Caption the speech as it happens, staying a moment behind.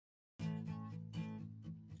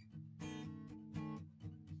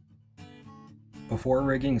Before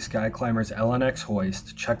rigging Skyclimber's LNX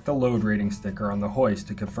hoist, check the load rating sticker on the hoist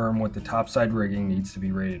to confirm what the topside rigging needs to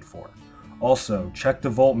be rated for. Also, check the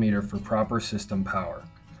voltmeter for proper system power.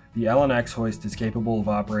 The LNX hoist is capable of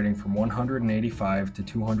operating from 185 to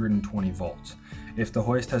 220 volts. If the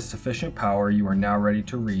hoist has sufficient power, you are now ready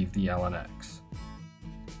to reeve the LNX.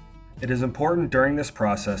 It is important during this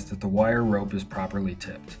process that the wire rope is properly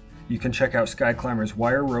tipped. You can check out Skyclimber's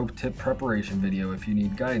wire rope tip preparation video if you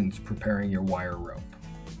need guidance preparing your wire rope.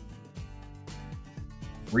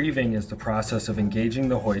 Reeving is the process of engaging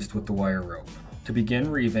the hoist with the wire rope. To begin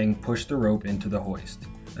reeving, push the rope into the hoist.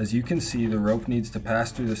 As you can see, the rope needs to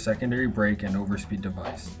pass through the secondary brake and overspeed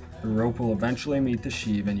device. The rope will eventually meet the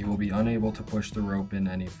sheave and you will be unable to push the rope in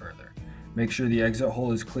any further. Make sure the exit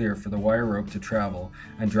hole is clear for the wire rope to travel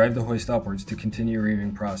and drive the hoist upwards to continue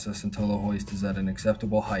reeving process until the hoist is at an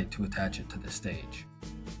acceptable height to attach it to the stage.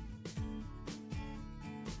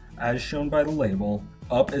 As shown by the label,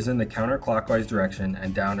 up is in the counterclockwise direction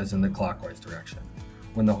and down is in the clockwise direction.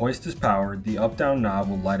 When the hoist is powered, the up-down knob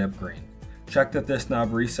will light up green. Check that this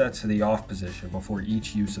knob resets to the off position before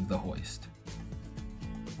each use of the hoist.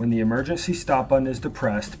 When the emergency stop button is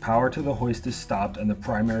depressed, power to the hoist is stopped and the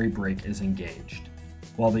primary brake is engaged.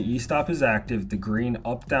 While the e-stop is active, the green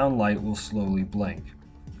up-down light will slowly blink.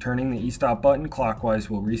 Turning the e-stop button clockwise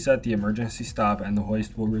will reset the emergency stop and the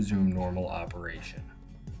hoist will resume normal operation.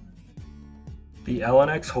 The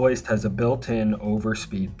LNX hoist has a built-in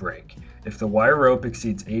overspeed brake. If the wire rope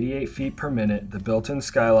exceeds 88 feet per minute, the built-in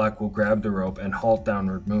skylock will grab the rope and halt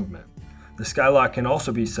downward movement. The skylock can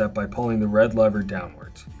also be set by pulling the red lever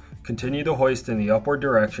downwards. Continue the hoist in the upward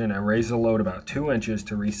direction and raise the load about 2 inches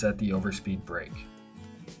to reset the overspeed brake.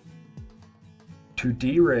 To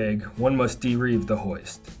de-rig, one must de-reeve the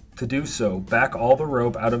hoist. To do so, back all the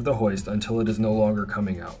rope out of the hoist until it is no longer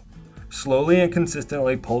coming out. Slowly and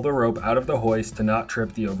consistently pull the rope out of the hoist to not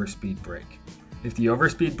trip the overspeed brake. If the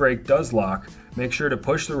overspeed brake does lock, make sure to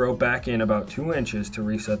push the rope back in about 2 inches to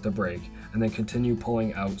reset the brake, and then continue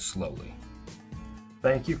pulling out slowly.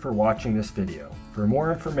 Thank you for watching this video. For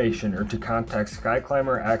more information or to contact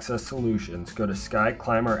Skyclimber Access Solutions, go to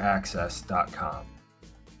skyclimberaccess.com.